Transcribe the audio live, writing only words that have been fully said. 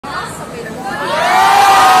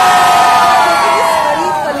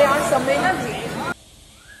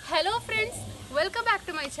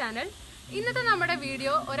channel. ഇന്നത്തെ നമ്മുടെ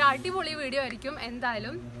video ഒരു അടിപൊളി വീഡിയോ ആയിരിക്കും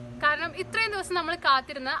എന്തായാലും. കാരണം ഇത്രയും ദിവസം നമ്മൾ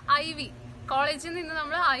കാത്തിരുന്ന ഐവി കോളേജിൽ നിന്ന്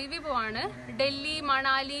നമ്മൾ ഐവി പോവാണ്. ഡൽഹി,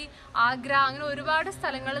 മണാലി, ആഗ്ര അങ്ങനെ ഒരുപാട്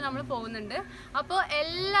സ്ഥലങ്ങൾ നമ്മൾ പോകുന്നുണ്ട്. അപ്പോൾ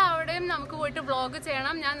എല്ലാവരുടെയും നമുക്ക് പോയിട്ട് വ്ളോഗ്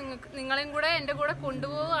ചെയ്യണം. ഞാൻ നിങ്ങളെയും കൂടെ എൻ്റെ കൂടെ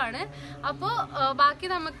കൊണ്ടുപോവുകയാണ്. അപ്പോൾ ബാക്കി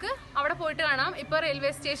നമുക്ക് അവിടെ പോയിട്ട് കാണാം. ഇപ്പോൾ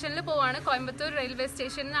റെയിൽവേ സ്റ്റേഷനിൽ പോവാണ്. കോയമ്പത്തൂർ റെയിൽവേ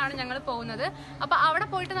സ്റ്റേഷനിലാണ് ഞങ്ങൾ പോകുന്നത്. അപ്പോൾ അവിടെ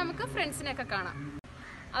പോയിട്ട് നമുക്ക് ഫ്രണ്ട്സിനെയൊക്കെ കാണാം.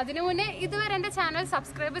 അതിനു മുന്നേ ഇതുവരെ എൻ്റെ ചാനൽ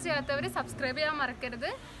സബ്സ്ക്രൈബ് ചെയ്യാത്തവർ സബ്സ്ക്രൈബ് ചെയ്യാൻ മറക്കരുത്.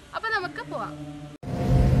 അപ്പോൾ നമുക്ക് പോവാം.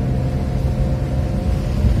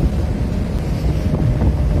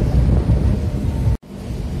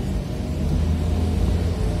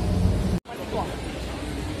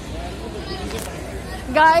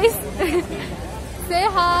 Guys, say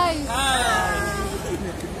hi.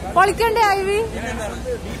 പൊളിക്കണ്ടേ ഐവി?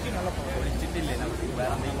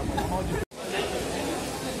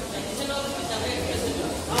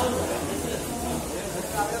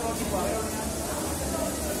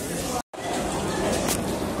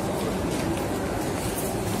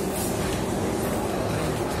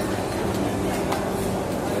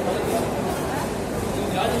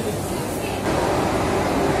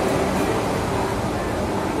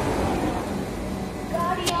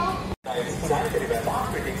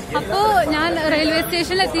 അപ്പോ ഞാൻ റെയിൽവേ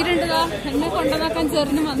സ്റ്റേഷനിൽ എത്തിയിട്ടുണ്ടോ, എന്നെ കൊണ്ടുവന്നാക്കാൻ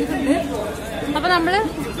ചേർന്ന് വന്നിട്ടുണ്ട്. അപ്പൊ നമ്മള്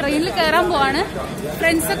ട്രെയിനിൽ കയറാൻ പോവാണ്.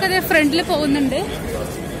 ഫ്രണ്ട്സ് ഒക്കെ ഫ്രണ്ടിൽ പോകുന്നുണ്ട്.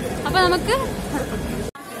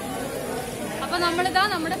 അപ്പൊ നമ്മളിതാ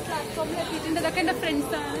നമ്മുടെ പ്ലാറ്റ്ഫോമിൽ എത്തിയിട്ടുണ്ട്. ഇതൊക്കെ എന്റെ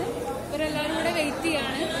ഫ്രണ്ട്സ് ആണ്. ഇവരെല്ലാരും കൂടെ വെയിറ്റ്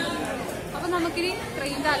ചെയ്യാണ്. അപ്പൊ നമുക്കിനി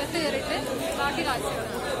ട്രെയിനിന്റെ അകത്ത് കയറിയിട്ട് ബാക്കി കാഴ്ചകൾ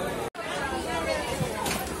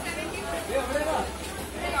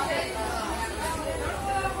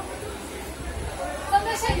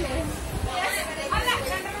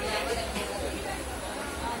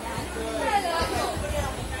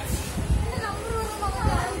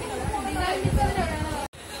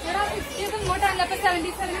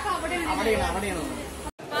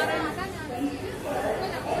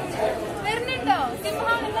വരുന്നുണ്ടോ?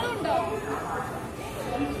 സിംഹാണുണ്ടോ?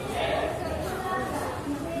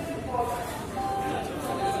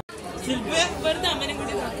 ശില്പ വെറുതെ അമ്മനെ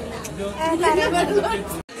കൂടി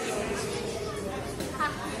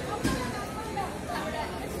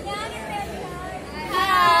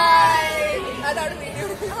അതാണ് വീഡിയോ.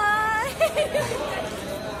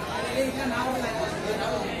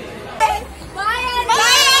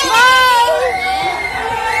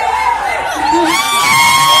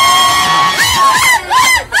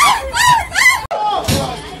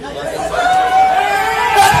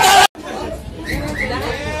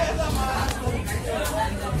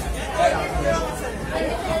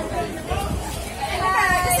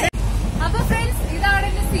 അപ്പൊ ഫ്രണ്ട്സ്, ഇതാണ്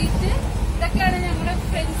എന്റെ സീറ്റ്. ഇതൊക്കെയാണ് ഞങ്ങളുടെ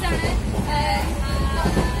ഫ്രണ്ട്സ് ആണ്.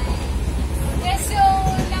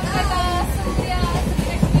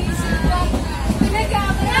 പിന്നെ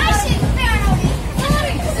ക്യാമറയുടെ ശില്പുണ്ട്.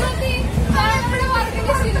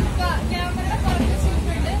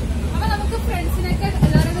 അപ്പൊ നമുക്ക് ഫ്രണ്ട്സിനൊക്കെ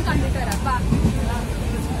എല്ലാവരും ഒന്ന് കണ്ടിട്ട് വരാം.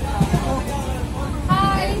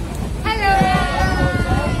 Hi, hello.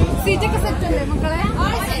 സീറ്റൊക്കെ സെറ്റ് അല്ലേ മക്കളെ?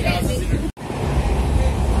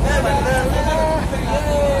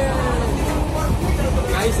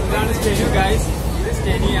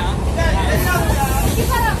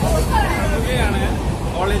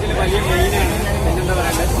 കോളേജിൽ വലിയ മെയിനാണ്. പിന്നെന്താ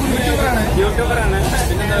പറയണ്ടത്, യൂട്യൂബറാണ്.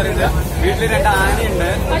 പിന്നെന്താ പറയുന്നത്, വീട്ടില് 2 ആനയുണ്ട്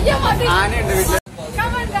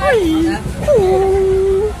വീട്ടില്.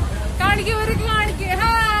 കാണിക്കവർക്ക് കാണിക്കേ.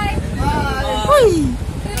 ഹായ്.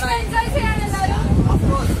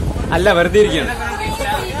 അല്ല, വെറുതെ ഇരിക്കുകയാണ്.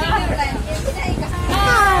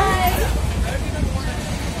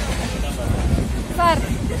 Sir,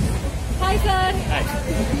 hi sir.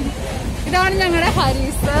 ഇതാണ് ഞങ്ങളുടെ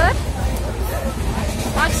ഹരീഷ് സർ,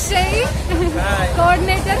 അക്ഷയ്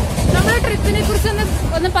കോർഡിനേറ്റർ. നമ്മുടെ ട്രിപ്പിനെ കുറിച്ച്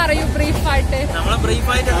ഒന്ന് പറയൂ ബ്രീഫായിട്ട്. നമ്മളെ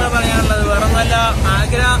ബ്രീഫായിട്ട് എന്താ പറയാനുള്ളത്, വേറെ ഒന്നല്ല.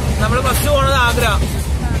 ആഗ്ര, നമ്മള് ഫസ്റ്റ് പോണത് ആഗ്ര.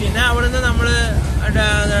 പിന്നെ അവിടുന്ന് നമ്മള്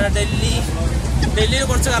ഡൽഹിയിൽ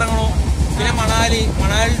കുറച്ച് കറങ്ങണു. പിന്നെ മണാലി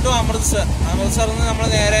ടു അമൃത്സറിൽ നിന്ന് നമ്മൾ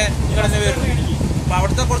നേരെ കടന്നു വരും. അപ്പൊ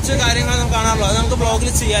അവിടുത്തെ കുറച്ച് കാര്യങ്ങൾ നമുക്ക് കാണാറുള്ളൂ. അത് നമുക്ക് ബ്ലോഗിൽ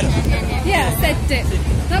ചെയ്യാലോ. സെറ്റ്.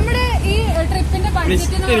 നമ്മുടെ ഈ ട്രിപ്പിന്റെ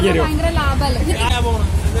ബഡ്ജറ്റ് ഭയങ്കര ലാഭമല്ലേ?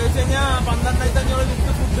 എന്താ വെച്ച് കഴിഞ്ഞാൽ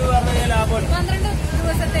 12,500 ഫുഡ് പറഞ്ഞ ലാഭമാണ്. 12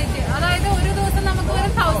 ദിവസത്തേക്ക്, അതായത് ഒരു ദിവസം നമുക്ക് ഒരു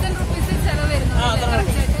 1000 rupees ചെലവ് വരുന്നു.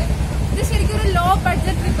 ഇത് ശരിക്കും ഒരു ലോ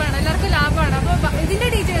ബഡ്ജറ്റ് ട്രിപ്പാണ്. എല്ലാവർക്കും ലാഭമാണ്. അപ്പൊ ഇതിന്റെ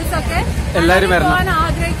ഡീറ്റെയിൽസ് ഒക്കെ എല്ലാവരും പോകാൻ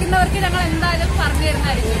ആഗ്രഹിക്കുന്നവർക്ക് ഞങ്ങൾ എന്തായാലും പറഞ്ഞു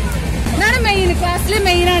തരുന്നതായിരിക്കും. ഇതാണ് മെയിൻ, ക്ലാസ്സിലെ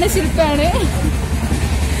മെയിൻ ആണ് ശില്പാണ്.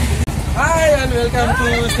 Hi and welcome to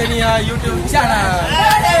Stenia YouTube channel.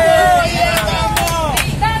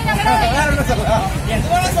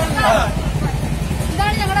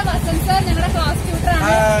 ഇതാണ് ഞങ്ങളുടെ വസന്ത് സാർ, ഞങ്ങളുടെ ക്ലാസ് ട്യൂട്ടറാണ്.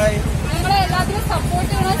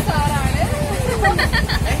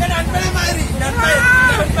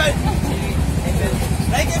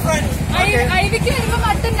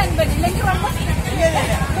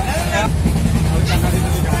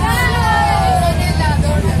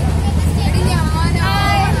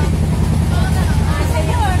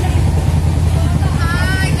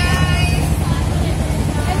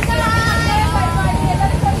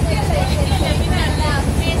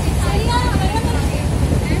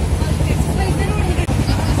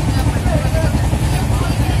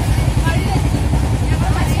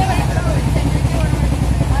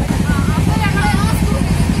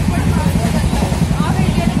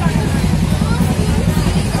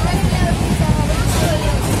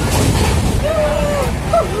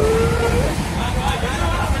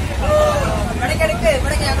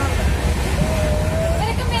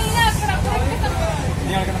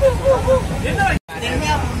 ഇതാണ്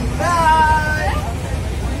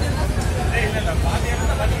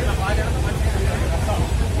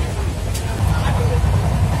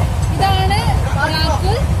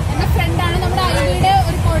രാഹുൽ, എന്റെ ഫ്രണ്ടാണ്, നമ്മുടെ ഐവിയുടെ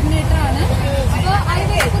ഒരു കോർഡിനേറ്റർ ആണ്. അപ്പൊ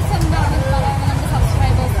ഐവിയെ കുറിച്ച് എന്താണ് പറയുന്നത് നമ്മുടെ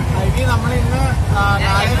സബ്സ്ക്രൈബേഴ്സ്? ഐവി നമ്മളിന്ന്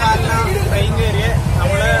 4:04 ട്രെയിൻ കയറിയ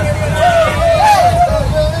നമ്മള്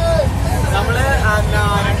 2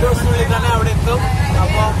 ദിവസത്തിനുള്ളിൽ തന്നെ അവിടെ എത്തും.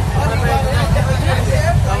 അപ്പൊ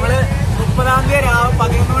നമ്മള് 30-ാം തീയതി രാവിലെ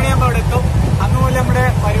 11 മണിയാകുമ്പോൾ അവിടെ എത്തും. അന്ന് മുതൽ നമ്മുടെ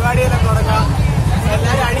പരിപാടിയെല്ലാം തുടങ്ങാം.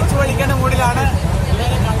 എല്ലാവരും അടിച്ചു പൊളിക്കേണ്ട മൂഡിലാണ്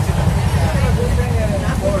എല്ലാവരും കാണിച്ചത്.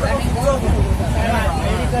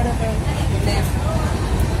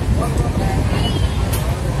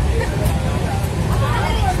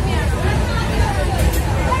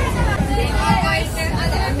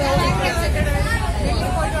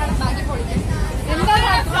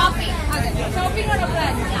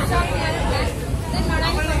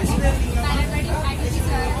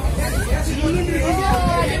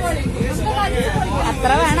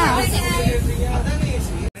 അത്ര വേണോ?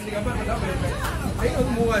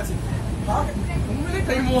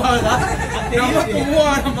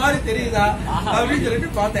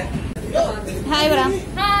 Hi Bram.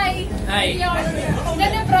 ഹായ്.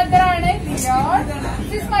 ഇതെന്റെ ബ്രദറാണ് Leon.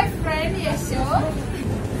 This is my friend Yesso.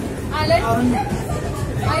 Allen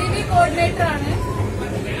IV coordinator ആണ്.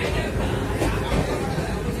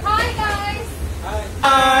 Hi guys.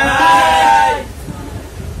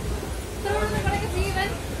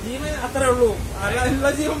 ജീവൻ അത്രേ ഉള്ളൂ. അല്ല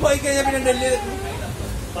ജീവൻ പോയി കഴിഞ്ഞാൽ പിന്നെ ഡൽഹി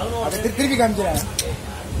തിരികെ കാണിച്ചു തരാം.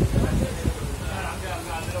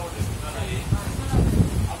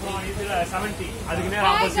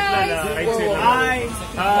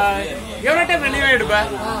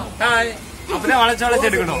 അപ്പനെ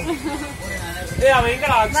വളച്ചെടുക്കണോ?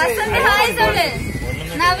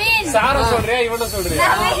 സാറ് சொல்றே இவன சொல்றே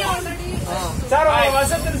சார்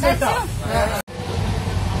வசத்துல செட்டா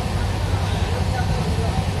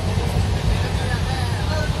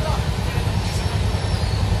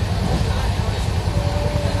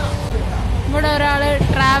ഇവിടെ ഒരാള്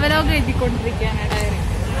ട്രാവലോഗ് എഴുതിക്കൊണ്ടിരിക്കുകയാണ് ഡയറി.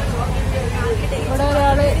 ഇവിടെ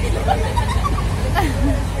ഒരാള്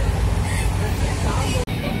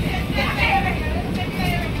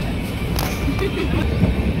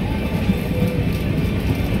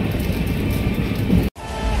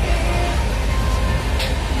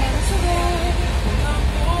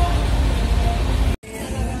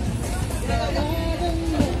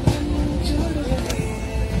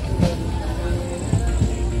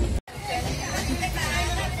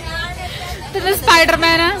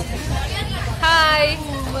സ്പൈഡർമാനാ. ഹായ്.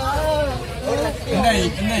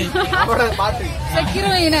 സക്കീർ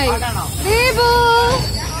മെയിനായി. ദീപു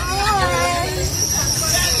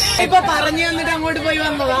ഇപ്പൊ പറഞ്ഞു തന്നിട്ട് അങ്ങോട്ട് പോയി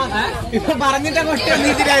വന്നതാ. ഇപ്പൊ പറഞ്ഞിട്ട് അങ്ങോട്ട്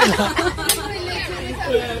വന്നിട്ടില്ലായിരുന്നു.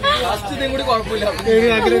 കൂടി കുഴപ്പമില്ല.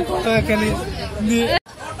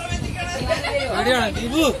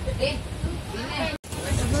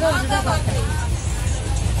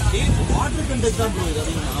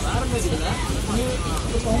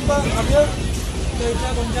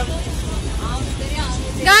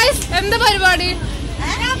 ഗൈസ് എന്താ പരിപാടി?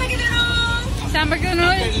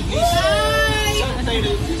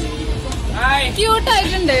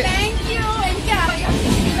 ക്യൂട്ടായിട്ടുണ്ട്.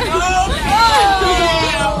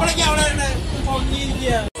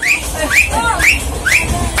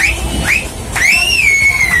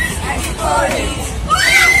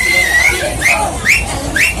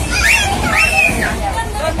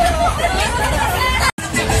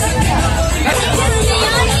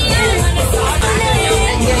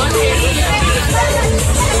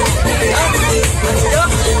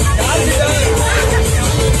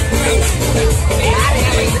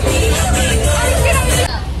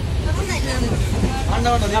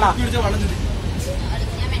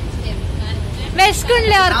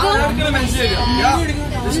 വിശക്കുന്നില്ല ആർക്കും?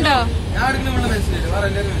 ഉണ്ടോ?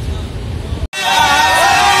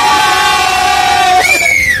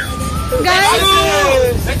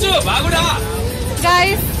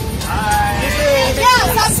 Guys,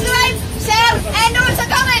 subscribe, share and also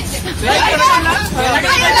comment.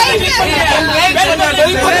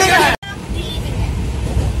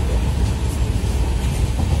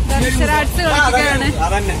 ദർശനാർട്സ് കളിക്കുകയാണ്.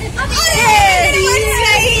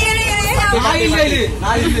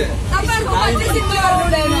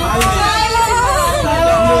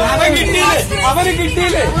 അവന്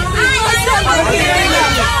കിട്ടിയില്ലേ?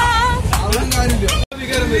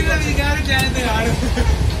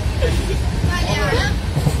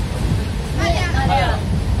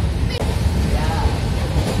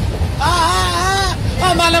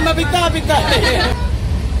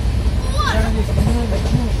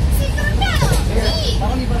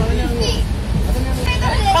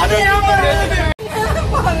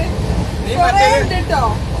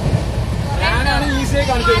 ഞാനാണ് ഈസിയായി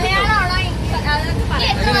കാണിച്ചത്.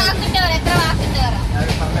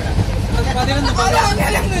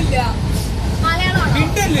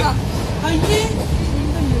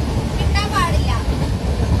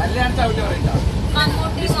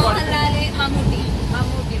 മമ്മൂട്ടി മോഹൻലാല്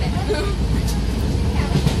മമ്മൂട്ടിയുടെ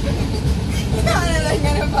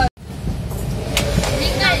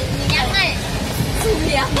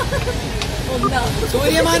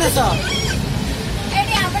സൂര്യമാനസ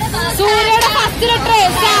സൂര്യയുടെ ഫസ്റ്റ് ലെറ്റർ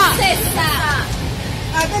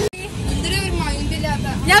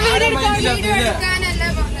ഞാൻ വീഡിയോ എടുക്കാനല്ല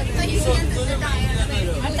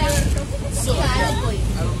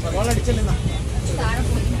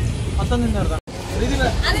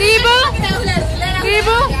ദീപു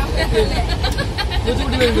ദീപു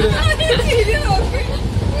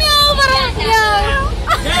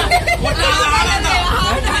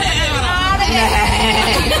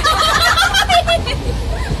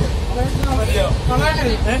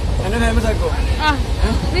എന്നെ ഫേമസ് ആക്കോ?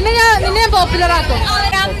 നിന്നെ ഞാൻ പോപ്പുലർ ആക്കും.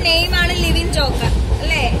 നെയിമാണ് ലിവിൻ ജോക്കർ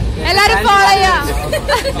അല്ലേ? എല്ലാരും ഫോളോ ചെയ്യാ.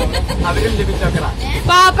 അവരും ലിവിൻ ജോക്കറാ.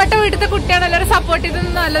 പാവപ്പെട്ട വീട്ടിലത്തെ കുട്ടിയാണ് എല്ലാരും സപ്പോർട്ട് ചെയ്ത്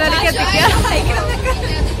നല്ല നിലയ്ക്ക് എത്തിക്കുക.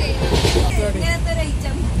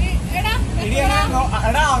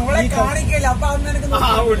 എടാ അവളെ കാണിക്കല്ല. അപ്പൊ അന്ന്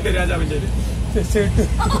എനിക്ക് രാജാവിന്റെ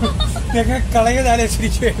ഞങ്ങൾ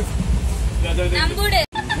കളയതാലോചിച്ചിരിക്കുകയായിരുന്നു.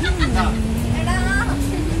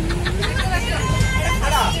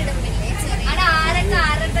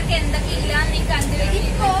 ആരൊക്കെ എന്തൊക്കെ ഇല്ലാന്ന് നീ കണ്ടുപിടിക്കും.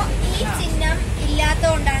 ഇപ്പോ ഈ ചിഹ്നം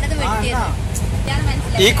ഇല്ലാത്തോണ്ടാണ് ഇത് വെട്ടിയത്.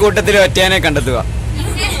 ഈ കൂട്ടത്തിൽ ഒറ്റയാനെ കണ്ടെത്തുക.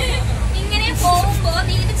 ഇങ്ങനെ പോകുമ്പോ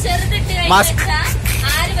നീ ഇത് ചെറുതിട്ട് കഴിഞ്ഞാൽ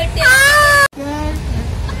ആര് വെട്ടിയ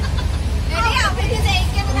അവർക്ക്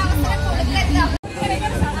ജയിക്കാൻ അവസരം കൊടുക്കരുത്.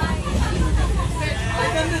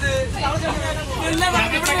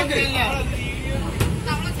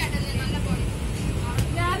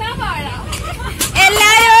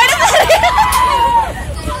 എല്ലാരോടും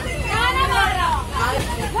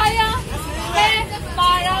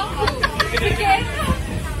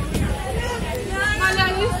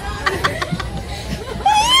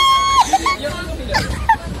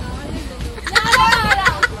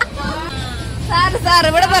സാർ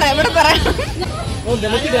ഇവിടെ പറയാം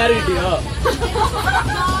കിട്ടിയോ?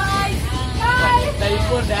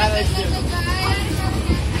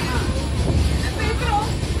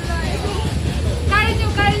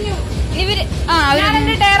 കഴിഞ്ഞു ഇവര്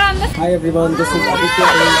അവരെന്റെ ടയർ ആണ്. Hi everyone, this is Aditya.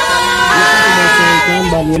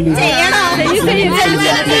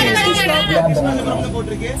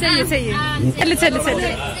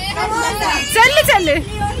 ചെല്ല്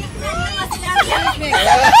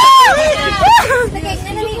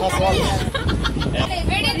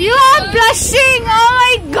You are blushing. Oh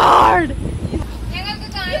my god.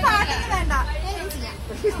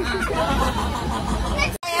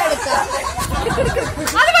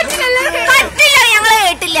 പറ്റില്ല, ഞങ്ങള്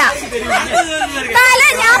കേട്ടില്ല. തല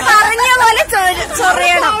ഞാൻ പറഞ്ഞ പോലെ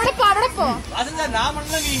ചൊറിയണം.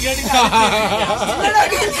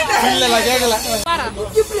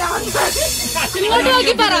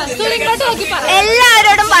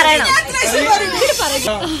 എല്ലാവരോടും പറയണം.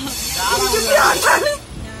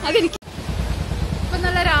 അതെനിക്ക് ഇപ്പൊ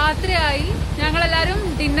നല്ല രാത്രിയായി. ഞങ്ങളെല്ലാരും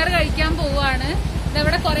ഡിന്നർ കഴിക്കാൻ പോവാണ്.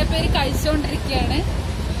 ഇതവിടെ കൊറേ പേര് കഴിച്ചോണ്ടിരിക്കുകയാണ്.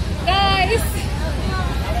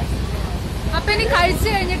 അപ്പൊ ഇനി കഴിച്ചു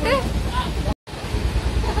കഴിഞ്ഞിട്ട്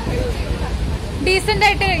ഡീസന്റ്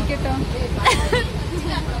ആയിട്ട് കഴിക്കട്ടോ.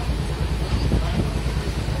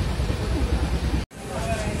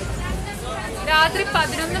 രാത്രി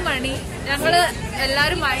 11 മണി. ഞങ്ങള്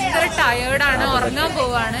എല്ലാരും ഭയങ്കര ടയേർഡാണ്, ഉറങ്ങാൻ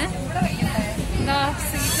പോവാണ്. എന്താ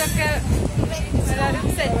സീറ്റൊക്കെ എല്ലാരും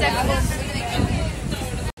സെറ്റാക്കി.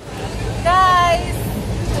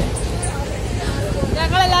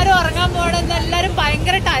 ഞങ്ങളെല്ലാരും ഉറങ്ങാൻ പോകണമെന്ന് എല്ലാരും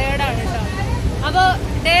ഭയങ്കര ടയേർഡാണ് കേട്ടോ. അപ്പൊ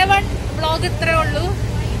ഡേ 1 വ്ളോഗ് ഇത്രേ ഉള്ളൂ.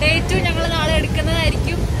 ഡേ 2 ഞങ്ങൾ നാളെ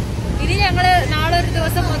എടുക്കുന്നതായിരിക്കും. ഇനി ഞങ്ങള് നാളെ ഒരു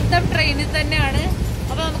ദിവസം മൊത്തം ട്രെയിനിൽ തന്നെയാണ്.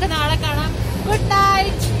 അപ്പൊ നമുക്ക് നാളെ കാണാം. Good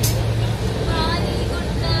night.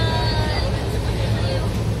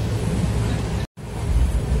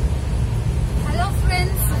 Hello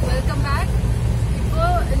friends, welcome back. ഇപ്പോ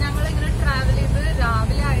ഞങ്ങളിങ്ങനെ ട്രാവൽ ചെയ്ത്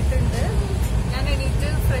രാവിലെ ആയിട്ടുണ്ട്. ഞാൻ എണീറ്റ്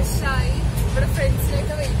ഫ്രഷ് ആയി ഇവിടെ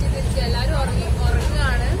ഫ്രണ്ട്സിലേക്ക് വെയിറ്റ് ചെയ്തിരിക്കുക. എല്ലാരും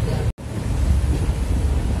ഉറങ്ങുകയാണ്.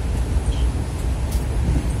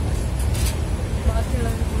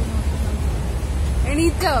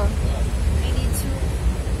 എണീറ്റോ?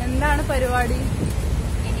 എന്താണ് പരിപാടി?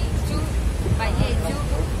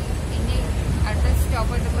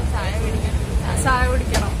 ചായ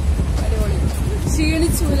കുടിക്കണം. അടിപൊളി.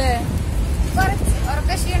 ക്ഷീണിച്ചൂലേ?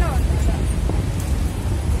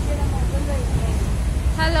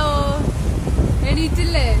 ഹലോ,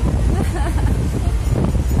 എണീറ്റില്ലേ?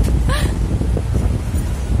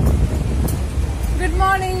 Good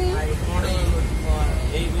morning.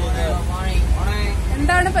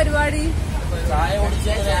 എന്താണ് പരിപാടി? ചായ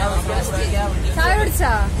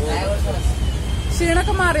കുടിച്ചാ?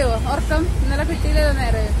 ക്ഷീണൊക്കെ മാറിയോ? ഉറക്കം ഇന്നലെ കിട്ടിയില്ലല്ലോ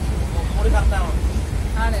നേരെ.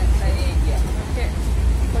 ആണ്.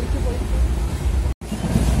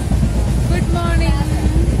 Good morning.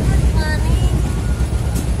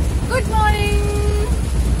 Good morning.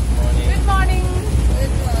 Good morning.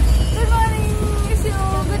 Good morning.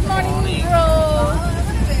 Good morning bro.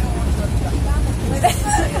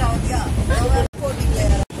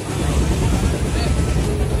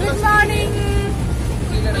 Good morning.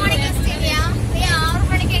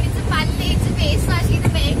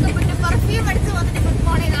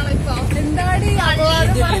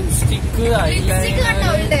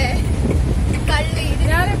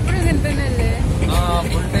 ഞാൻ എപ്പോഴും ഇങ്ങനെ തന്നെയല്ലേ?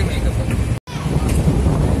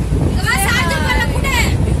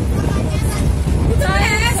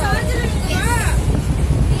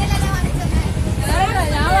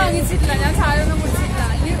 ഞാൻ വാങ്ങിച്ചിട്ടില്ല, ഞാൻ ചായ ഒന്നും കുടിച്ചിട്ടില്ല.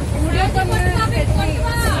 ഇനി കൂടിയൊക്കെ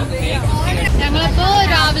ഞങ്ങളിപ്പോ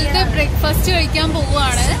രാവിലത്തെ ബ്രേക്ക്ഫാസ്റ്റ് കഴിക്കാൻ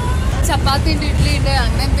പോവാണ്. ചപ്പാത്തി ഉണ്ട്, ഇഡ്ഡലി ഉണ്ട്,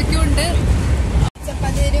 അങ്ങനെ എന്തൊക്കെയോ ഉണ്ട്.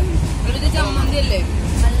 ഇവിടുത്തെ ചമ്മന്തി അല്ലേ?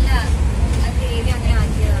 അല്ല, അത് അങ്ങനെ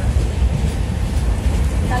ആക്കിയതാണ്.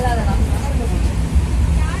 നല്ലതാണോ?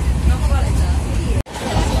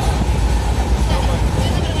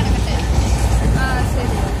 ആ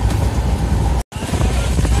ശരി.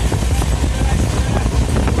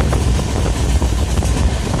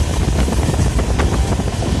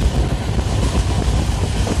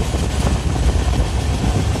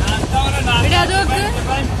 ഇവിടെ അത് വെക്ക്.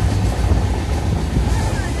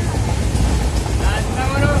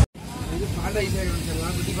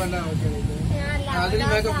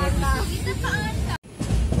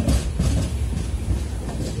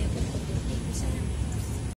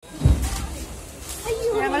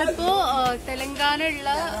 ഞങ്ങളിപ്പോ തെലങ്കാനയുള്ള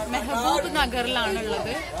മെഹബൂബ്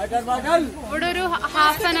നഗറിലാണുള്ളത്. ഇവിടെ ഒരു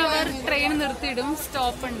half an hour train നിർത്തിയിടും,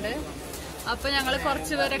 stop ഉണ്ട്. അപ്പൊ ഞങ്ങള്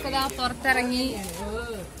കുറച്ചു പേരൊക്കെ പുറത്തിറങ്ങി.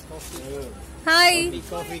 ഹായ്.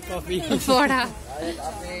 പോടാ.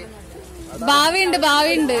 ഭാവിയുണ്ട്,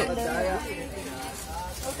 ഭാവിയുണ്ട്.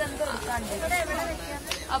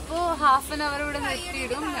 അപ്പോ ഹാഫ് ആൻ അവർ ഇവിടെ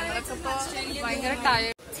നിർത്തിയിടും. ഞങ്ങളൊക്കെ ഇപ്പൊ ഭയങ്കര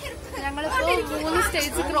ടയർഡ്. ഞങ്ങളിപ്പോ 3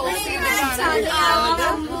 സ്റ്റേറ്റ്സ് ക്രോസ് ചെയ്തിട്ടാണ്.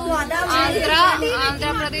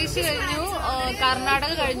 ആന്ധ്രാപ്രദേശ് കഴിഞ്ഞു,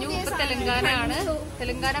 കർണാടക കഴിഞ്ഞു, ഇപ്പൊ തെലങ്കാനയാണ്.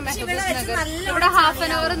 തെലങ്കാന മെഹബൂബ് നഗർ. ഇവിടെ ഹാഫ്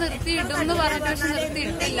ആൻ അവർ നിർത്തിയിടും എന്ന് പറഞ്ഞിട്ട് പക്ഷെ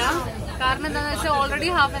നിർത്തിയിട്ടില്ല. കാരണം എന്താണെന്ന് വെച്ചാൽ already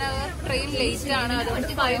half an hour train late ആണ്.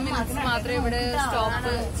 അതുകൊണ്ട് 5 മിനിറ്റ്സ് മാത്രമേ ഇവിടെ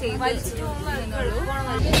സ്റ്റോപ്പ് ചെയ്തിട്ടുള്ളൂ.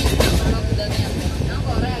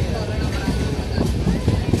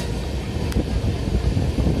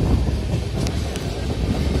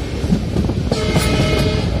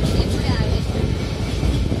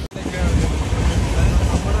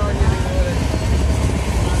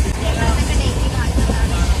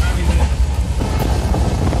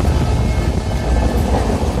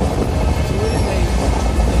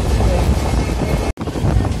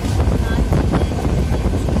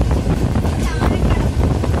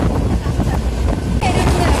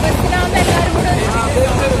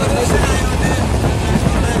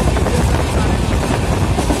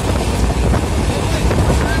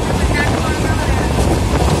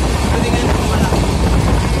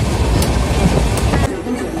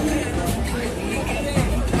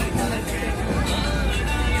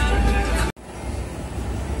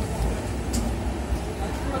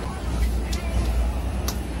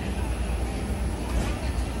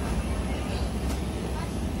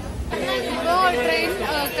 ട്രെയിൻ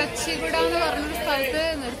കച്ചിഗുഡ എന്ന് പറഞ്ഞൊരു സ്ഥലത്ത്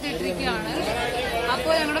നിർത്തിയിട്ടിരിക്കുകയാണ്.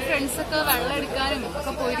 അപ്പോൾ ഞങ്ങളുടെ ഫ്രണ്ട്സൊക്കെ വെള്ളം എടുക്കാനും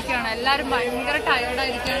ഒക്കെ പോയിരിക്കുകയാണ്. എല്ലാവരും ഭയങ്കര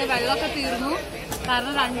ടയേർഡായിരിക്കുകയാണ്. വെള്ളമൊക്കെ തീർന്നു.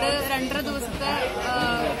 കാരണം 2-2.5 ദിവസത്തെ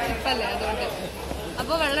ട്രിപ്പല്ലേ, അതുകൊണ്ട്.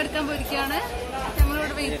 അപ്പോൾ വെള്ളം എടുക്കാൻ പോയിരിക്കുകയാണ്.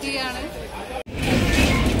 നമ്മളിവിടെ വെയിറ്റ് ചെയ്യാണ്.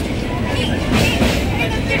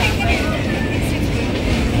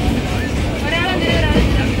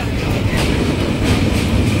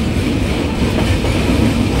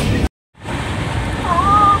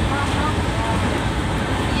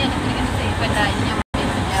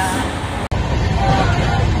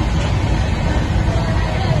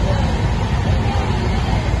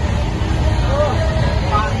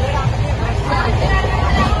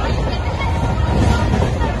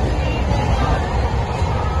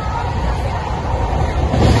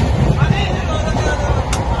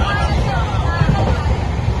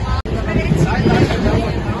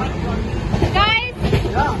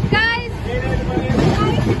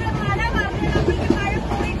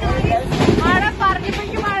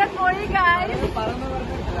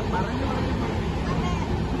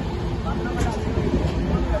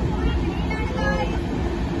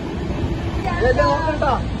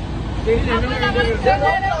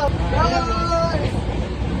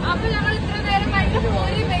 അപ്പൊ ഞങ്ങൾ ഇത്ര നേരമായിട്ട്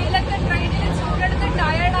പോയി വെയിലൊക്കെ ട്രെയിനിൽ ചൂടെടുത്ത്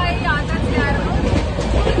ടയർഡായി യാത്ര ചെയ്യായിരുന്നു.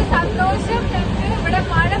 എനിക്ക് സന്തോഷം തൊട്ട് ഇവിടെ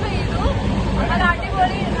മഴ പെയ്തു. അത്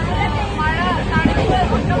അടിപൊളി മഴ തണുപ്പ്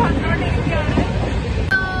കൊണ്ട് വന്നുകൊണ്ടിരിക്കുകയാണ്.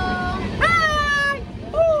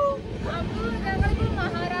 അപ്പൊ ഞങ്ങളിപ്പോ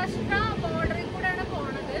മഹാരാഷ്ട്ര ബോർഡറിൽ കൂടെയാണ്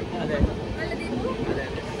പോണത്. നല്ല ദീപു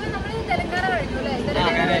ഇപ്പൊ നമ്മള് തെലങ്കാന കഴിഞ്ഞു അല്ലേ?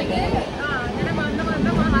 തെലങ്കാന കഴിഞ്ഞ് അങ്ങനെ വന്ന്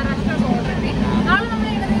മഹാരാഷ്ട്ര ബോർഡറിൽ നാളെ നമ്മൾ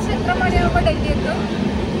ഏകദേശം എത്ര മണിയാകുമ്പോ ഡൽഹി എത്തും?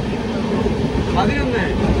 11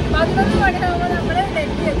 മണിയാകുമ്പോ നമ്മള്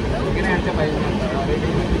ഡൽഹി എത്തും.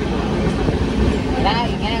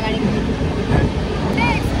 എന്റെ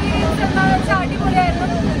എക്സ്പീരിയൻസ് എന്താണെന്ന് വെച്ചാൽ അടിപൊളിയായിരുന്നു.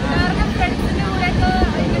 കാരണം ഫ്രണ്ട്സിന്റെ കൂടെയൊക്കെ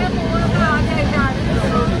ഇങ്ങനെ പോകുന്ന ആദ്യമായിട്ടാണ്.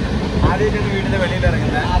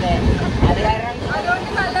 അതുകൊണ്ട്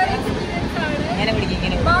നല്ലൊരു എക്സ്പീരിയൻസ് ആണ്.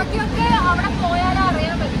 ബാക്കിയൊക്കെ അവിടെ പോയാലേ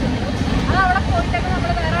അറിയാൻ പറ്റുള്ളൂ. അത് അവിടെ പോയിട്ടൊക്കെ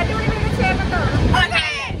നമ്മൾ വേറെ അടിപൊളി വീഡിയോ ചെയ്യണ്ടോ?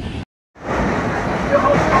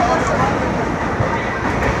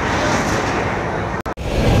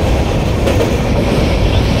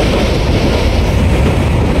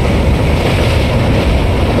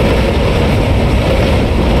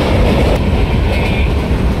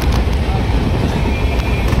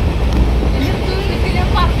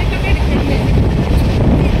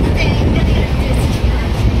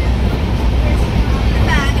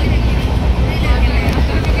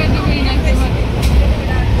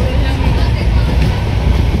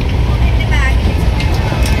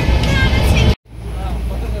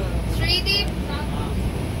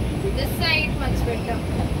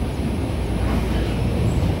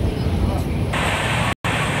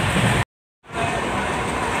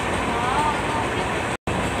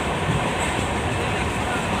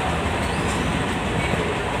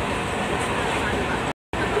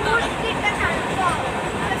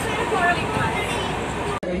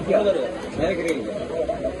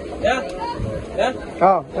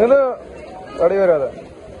 ഇത് റെഡി വരാതെ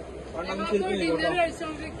ഡിന്നർ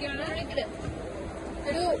കഴിച്ചോണ്ടിരിക്കുകയാണ്.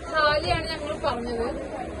 ഒരു ഹാലിയാണ് ഞങ്ങൾ പറഞ്ഞത്.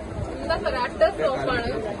 എന്താ പറയാ, അട്ടർ ഫ്ലോപ്പാണ്.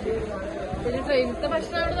 പിന്നെ ട്രെയിനത്തെ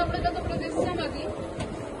ഭക്ഷണമാണ് നമ്മൾ ഇതൊക്കെ പ്രതീക്ഷിച്ചാൽ മതി.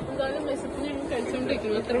 എന്തായാലും വിശപ്പിന് ഞങ്ങൾ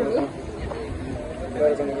കഴിച്ചോണ്ടിരിക്കുന്നു, അത്രേ ഉള്ളൂ.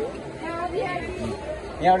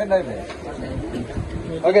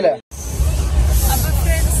 അപ്പൊ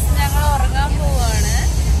ഫ്രണ്ട്സ്, ഞങ്ങൾ ഉറങ്ങാൻ പോവാണ്.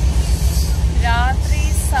 രാത്രി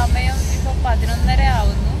സമയം ഇപ്പൊ 11:30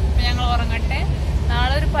 ആവുന്നു. അപ്പൊ ഞങ്ങൾ ഉറങ്ങട്ടെ.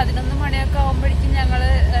 നാളെ ഒരു 11 മണിയൊക്കെ ആവുമ്പോഴേക്കും ഞങ്ങൾ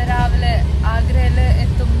രാവിലെ ആഗ്രയില്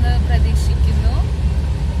എത്തുമെന്ന് പ്രതീക്ഷിക്കുന്നു.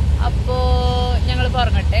 അപ്പോ ഞങ്ങൾ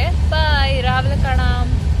ഉറങ്ങട്ടെ. ബൈ, രാവിലെ കാണാം.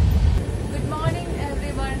 Good morning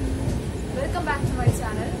every one, welcome back to my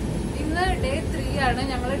channel. ഇന്ന് ഡേ 3 ആണ്.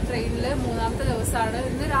 ഞങ്ങൾ ട്രെയിനിൽ 3ാമത്തെ ദിവസമാണ്.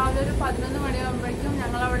 ഇന്ന് രാവിലെ ഒരു 11 മണിയാകുമ്പോഴേക്കും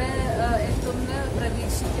ഞങ്ങൾ അവിടെ എത്തുമെന്ന്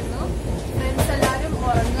പ്രതീക്ഷിക്കുന്നു. ഫ്രണ്ട്സ് എല്ലാവരും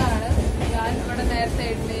ഉറങ്ങുകയാണ്. ഞാൻ ഇവിടെ നേരത്തെ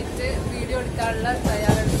എഴുന്നേറ്റ് വീഡിയോ എടുക്കാനുള്ള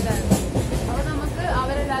തയ്യാറെടുപ്പിലായിരുന്നു. അപ്പോൾ നമുക്ക്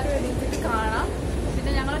അവരെല്ലാവരും എഴുന്നേറ്റ് കാണാം.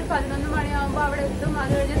 പിന്നെ ഞങ്ങളൊരു 11 മണിയാകുമ്പോൾ അവിടെ എത്തും.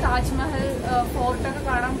 അത് കഴിഞ്ഞ് താജ്മഹൽ ഫോർട്ടൊക്കെ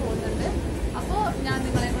കാണാൻ പോകുന്നുണ്ട്. അപ്പോൾ ഞാൻ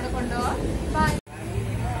നിങ്ങളെ കൂടെ കൊണ്ടുപോകാം. ബൈ.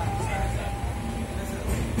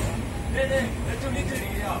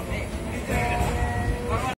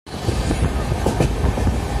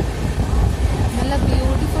 നല്ല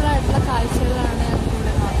ബ്യൂട്ടിഫുൾ ആയിട്ടുള്ള കാഴ്ചകളാണ് ഞങ്ങൾക്ക്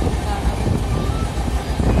ഇവിടെ കാണാൻ.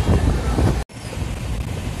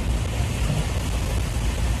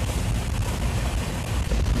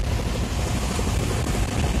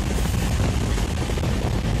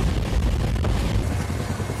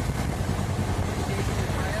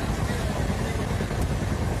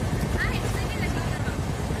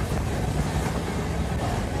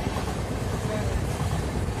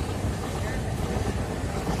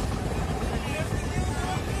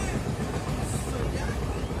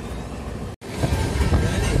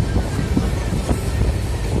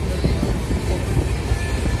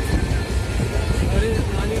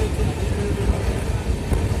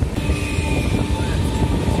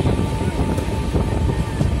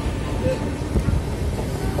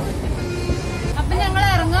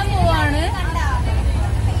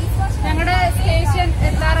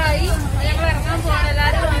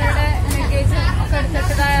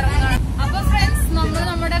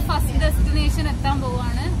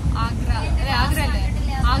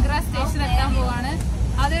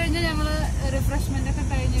 റിഫ്രഷ്മെന്റ് ഒക്കെ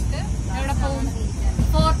കഴിഞ്ഞിട്ട് എവിടെ പോകും?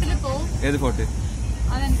 ഫോർട്ടിൽ പോകും. ഏത് ഫോർട്ട്?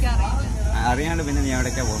 അതെനിക്ക് അറിയാണ്ട്. പിന്നെ നീ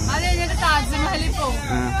എവിടേക്കാ പോകുന്നത്? അത് കഴിഞ്ഞിട്ട് താജ്മഹലിൽ പോകും.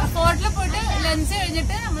 ഫോർട്ടിൽ പോയിട്ട് ലഞ്ച്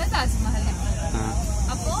കഴിഞ്ഞിട്ട് നമ്മള് താജ്മഹലിൽ പോകും.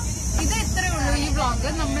 അപ്പൊ ഇത് ഇത്രേ ഉള്ളൂ ഈ വ്ളോഗ്.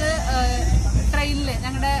 നമ്മള് ട്രെയിനില്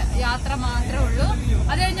ഞങ്ങളുടെ യാത്ര മാത്രമേ ഉള്ളൂ.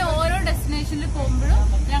 അത് കഴിഞ്ഞ് ഓരോ ഡെസ്റ്റിനേഷനിൽ പോകുമ്പോഴും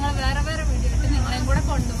ഞങ്ങൾ വേറെ വേറെ വീഡിയോ ഇട്ട് നിങ്ങളെയും കൂടെ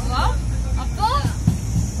കൊണ്ടുപോകാം. അപ്പൊ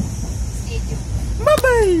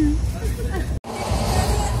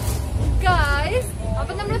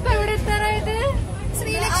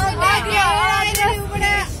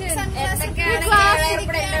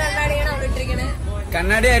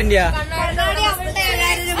കണ്ണാടി ആരിന്റെയാ?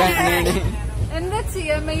 എന്താ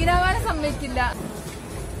ചെയ്യാ, മെയിനാവാൻ സമ്മതിക്കില്ല.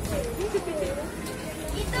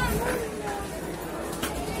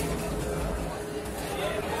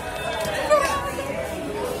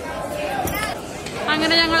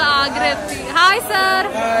 അങ്ങനെ ഞങ്ങൾ ആഗ്ര എത്തി. Hi sir.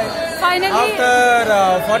 Finally After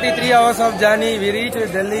 43 hours of journey, we reached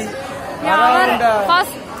Delhi.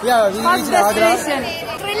 First destination.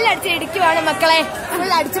 ത്രില്ലടിച്ച് ഇടിക്കുവാണ് മക്കളെ,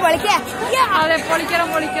 ഫുൾ അടിച്ചു പൊളിക്കുക. അതെ, പൊളിക്കണം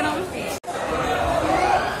പൊളിക്കണം.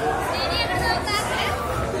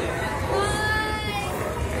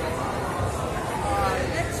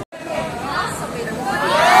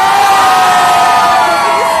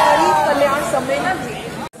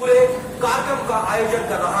 कार्यक्रम का आयोजन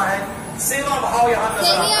कर रहा है। सेवा भाव यहाँ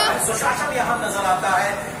नजर आता है, सुशासन यहाँ नजर आता है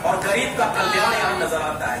और गरीब का कल्याण यहाँ नजर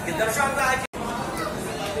आता है। ये दर्शाता है कि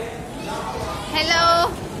हेलो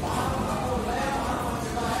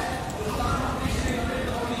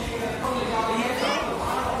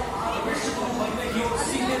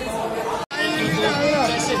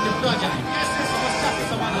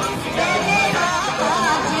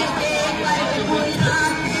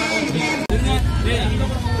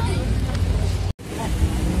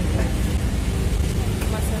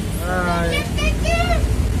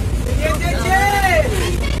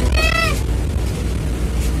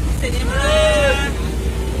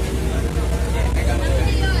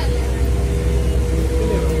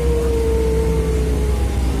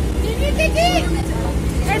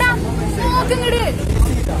എടാ നോക്കിങ്ങട്.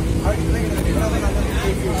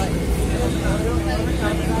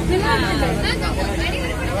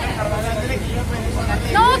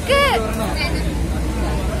 നോക്ക്.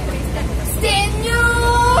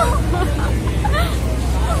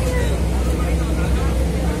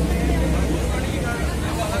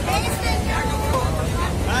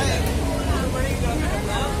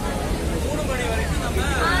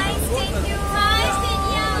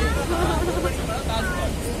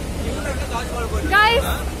 Guys,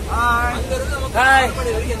 Hi.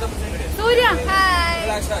 Surya. Hi.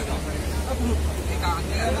 Relax.